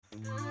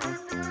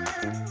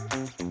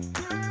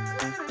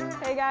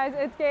guys,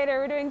 it's Gator.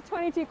 We're doing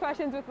 22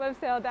 questions with Live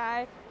Sail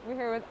Die. We're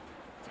here with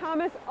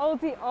Thomas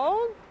Oldsey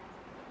Old,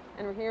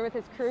 and we're here with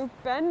his crew,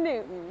 Ben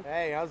Newton.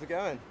 Hey, how's it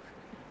going?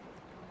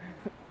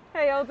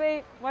 Hey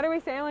Oldsey, what are we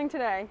sailing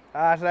today?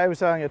 Today we're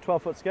sailing a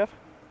 12-foot skiff.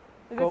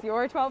 Is this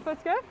your 12-foot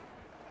skiff?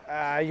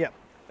 Yep.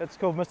 It's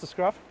called Mr.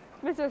 Scruff.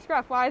 Mr.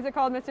 Scruff. Why is it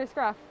called Mr.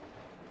 Scruff?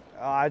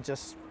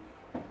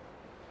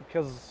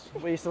 Because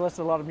we used to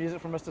listen to a lot of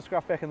music from Mr.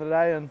 Scruff back in the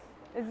day, and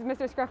Is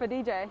Mr. Scruff a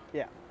DJ?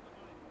 yeah.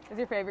 Is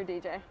your favorite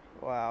DJ?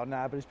 Wow,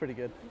 nah, but he's pretty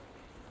good.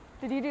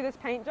 Did you do this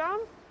paint job?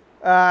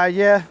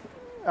 Yeah.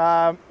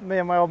 Me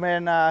and my old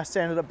man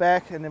sanded it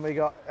back, and then we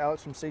got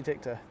Alex from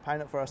SeaTech to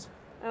paint it for us.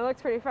 And it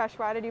looks pretty fresh.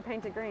 Why did you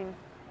paint it green?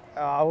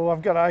 Well,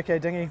 I've got an OK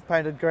dinghy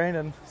painted green,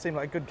 and it seemed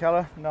like a good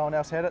colour. No one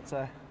else had it,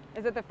 so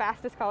Is it the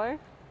fastest color?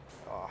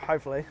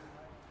 hopefully.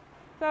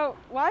 So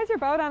why is your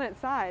boat on its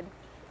side?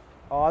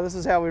 This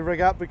is how we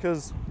rig up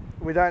because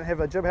we don't have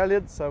a jib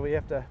halyard, so we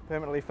have to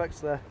permanently fix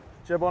the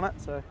jib on it,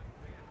 so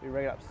we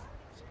rig up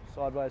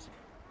sideways.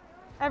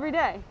 Every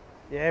day?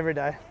 Yeah, every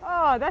day.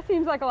 Oh, that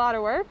seems like a lot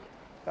of work.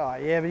 Oh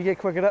yeah, but you get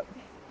quick at it.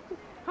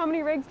 How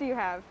many rigs do you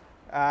have?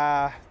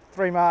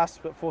 3 masts,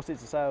 but 4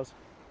 sets of sails.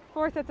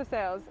 4 sets of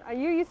sails.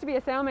 You used to be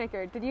a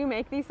sailmaker. Did you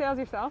make these sails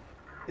yourself?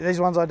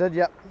 These ones I did,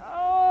 yep.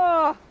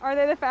 Oh, are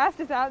they the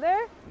fastest out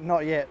there?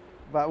 Not yet,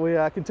 but we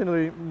are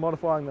continually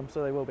modifying them,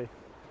 so they will be.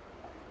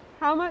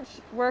 How much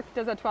work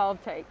does a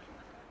 12 take?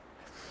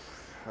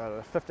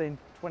 15,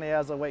 20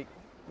 hours a week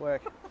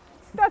work.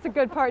 That's a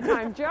good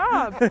part-time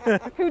job.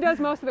 Who does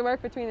most of the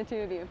work between the two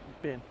of you?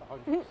 Ben.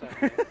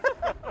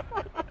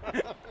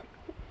 100%.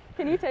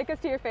 Can you take us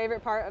to your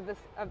favorite part of the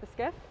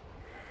skiff?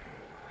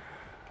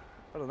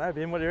 I don't know,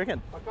 Ben, what do you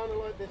reckon? I kind of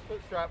like this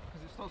foot strap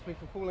because it stops me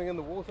from falling in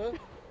the water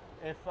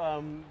if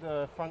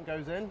the front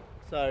goes in.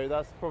 So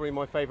that's probably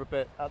my favourite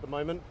bit at the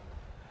moment.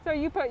 So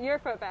you put your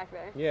foot back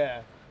there.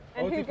 Yeah.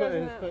 And who Ozzy goes put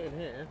in his that? foot in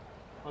here.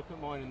 I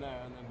put mine in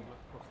there, and then we got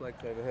cross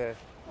legs over here.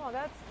 Oh,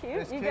 that's cute.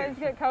 It's You cute. guys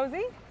get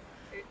cozy?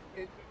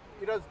 It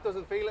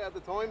doesn't feel it at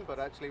the time, but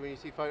actually when you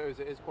see photos,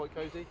 it is quite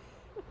cosy.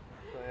 So,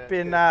 yeah, it's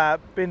Ben,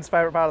 good. Ben's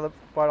favourite part of the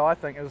boat, I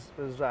think,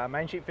 is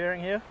main sheet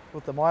fairing here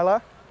with the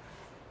Mylar.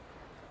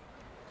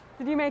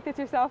 Did you make this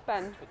yourself,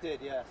 Ben? I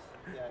did, yes.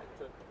 Yeah, it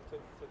took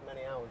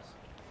many hours.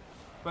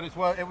 But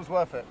it was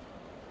worth it.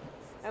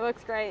 It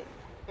looks great.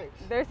 Thanks.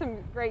 There's some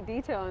great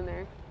detail in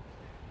there.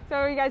 So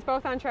are you guys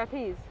both on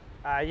trapeze?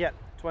 Yeah,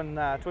 twin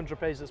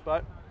trapeze this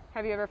boat.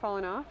 Have you ever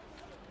fallen off?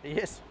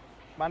 Yes,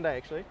 Monday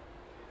actually.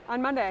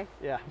 On Monday?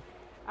 Yeah.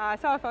 I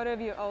saw a photo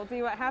of you,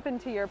 Oldsey. What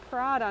happened to your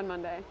prod on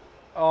Monday?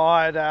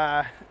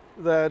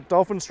 The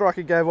dolphin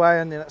striker gave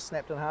way and then it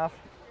snapped in half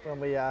when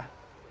we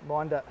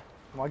mined it.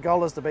 My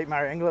goal is to beat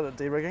Murray England at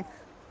de-rigging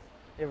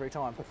every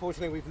time.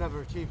 Unfortunately, we've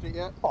never achieved it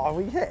yet. Oh,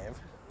 we have.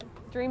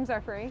 Dreams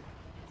are free.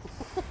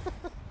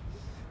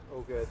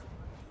 All good.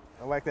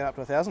 I'll whack that up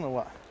to 1,000 or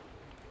what?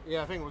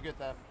 Yeah, I think we're good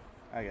there.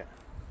 Okay.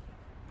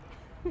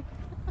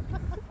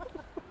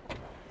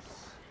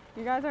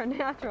 You guys are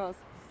naturals.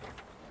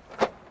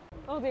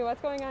 Oldsey,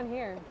 what's going on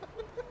here?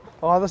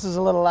 This is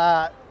a little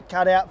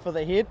cutout for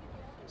the head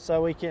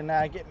so we can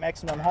get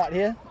maximum height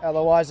here.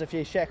 Otherwise, if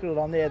you shackle it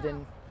on there,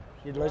 then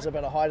you'd lose a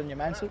bit of height in your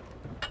mainsail.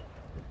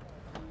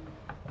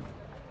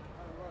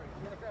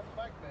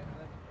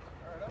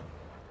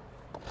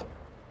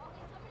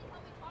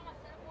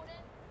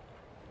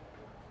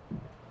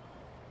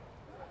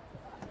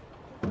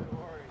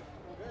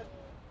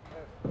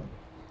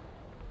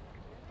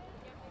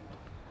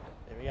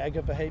 There we go,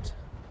 good for heaps.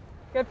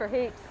 Good for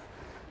heaps.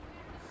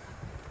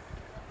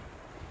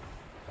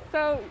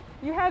 So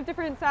you have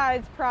different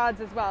size prods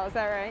as well, is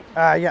that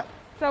right? Yeah.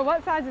 So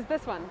what size is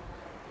this one?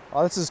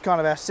 This is kind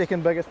of our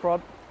second biggest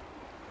prod,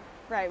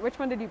 Right, which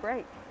one did you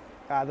break?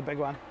 the big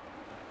one.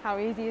 How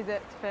easy is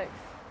it to fix?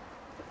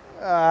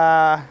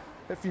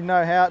 If you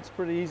know how, it's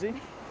pretty easy.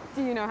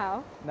 Do you know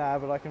how? No,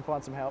 but I can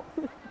find some help.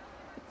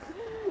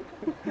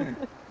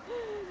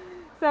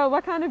 So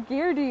what kind of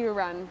gear do you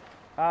run?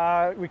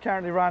 We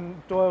currently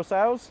run Doyle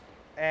sails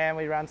and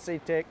we run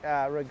SeaTech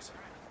rigs.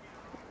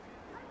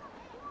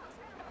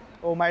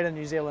 All made in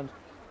New Zealand,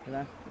 you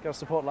know, got to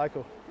support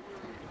local.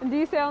 And do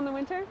you sail in the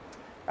winter?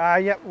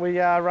 Yep, we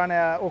run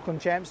our Auckland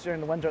Champs during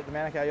the winter at the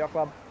Manukau Yacht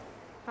Club.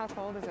 How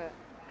cold is it?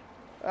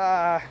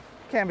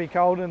 Can be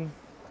cold in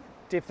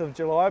depth of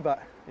July,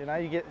 but you know,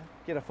 you get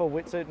a full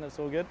wetsuit and it's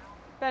all good.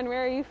 Ben,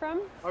 where are you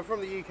from? I'm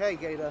from the UK,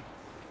 Gator.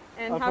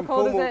 And I'm how from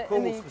cold Cornwall, is it in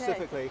Cornwall the UK?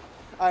 specifically.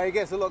 It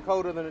gets a lot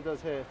colder than it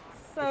does here.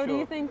 So for do you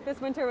sure. think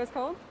this winter was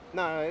cold?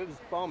 No, it was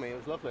balmy. It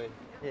was lovely.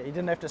 Yeah, you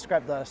didn't have to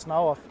scrape the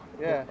snow off,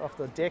 Yeah. off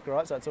the deck,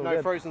 right? So it's all No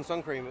good. frozen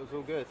sun cream. It was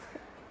all good.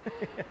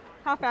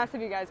 How fast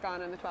have you guys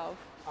gone on the 12?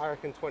 I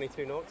reckon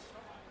 22 knots.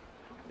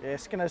 Yeah,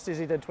 Skinner says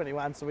he did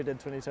 21, so we did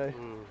 22. He's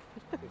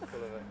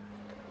full of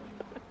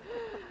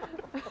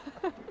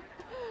it.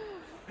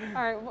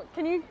 All right,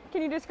 can you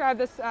describe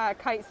this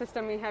kite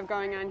system we have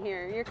going on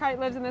here? Your kite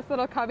lives in this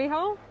little cubby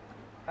hole?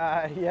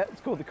 Yeah, it's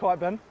called the kite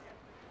bin.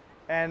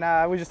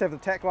 And we just have the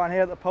tack line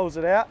here that pulls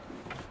it out,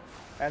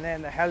 and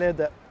then the halyard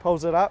that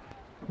pulls it up.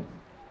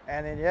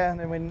 And then yeah, and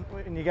then when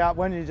you go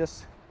upwind, you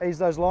just ease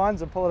those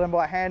lines and pull it in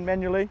by hand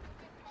manually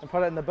and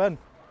put it in the bin.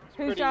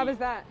 Whose job is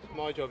that? It's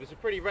my job. It's a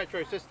pretty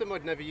retro system.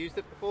 I'd never used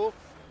it before.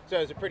 So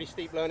it was a pretty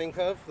steep learning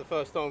curve the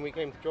first time we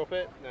came to drop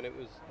it, and it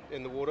was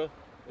in the water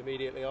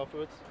immediately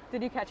afterwards.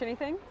 Did you catch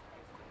anything?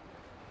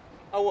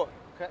 Oh, what?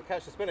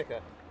 Catch the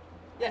spinnaker?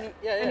 Yeah,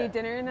 yeah. Any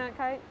dinner in that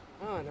kite?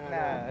 Oh, no,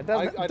 Nah, no.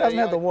 it doesn't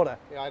have the water.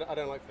 Yeah, I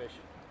don't like fish.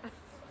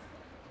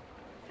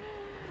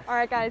 All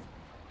right, guys.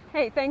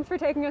 Hey, thanks for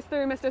taking us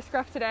through Mr.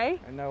 Scruff today.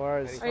 No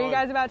worries. Anytime. Are you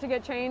guys about to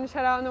get changed,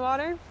 head out in the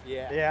water?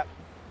 Yeah. Yeah.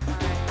 All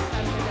right,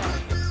 have a good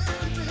day.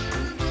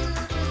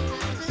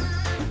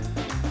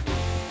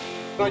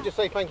 Can I just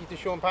say thank you to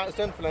Sean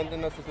Patterson for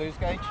lending us his loose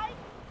gauge?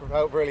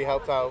 Really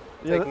helped out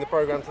Yeah. taking the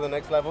program to the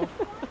next level.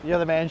 You're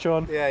the man,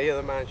 Sean. Yeah, you're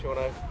the man, Sean.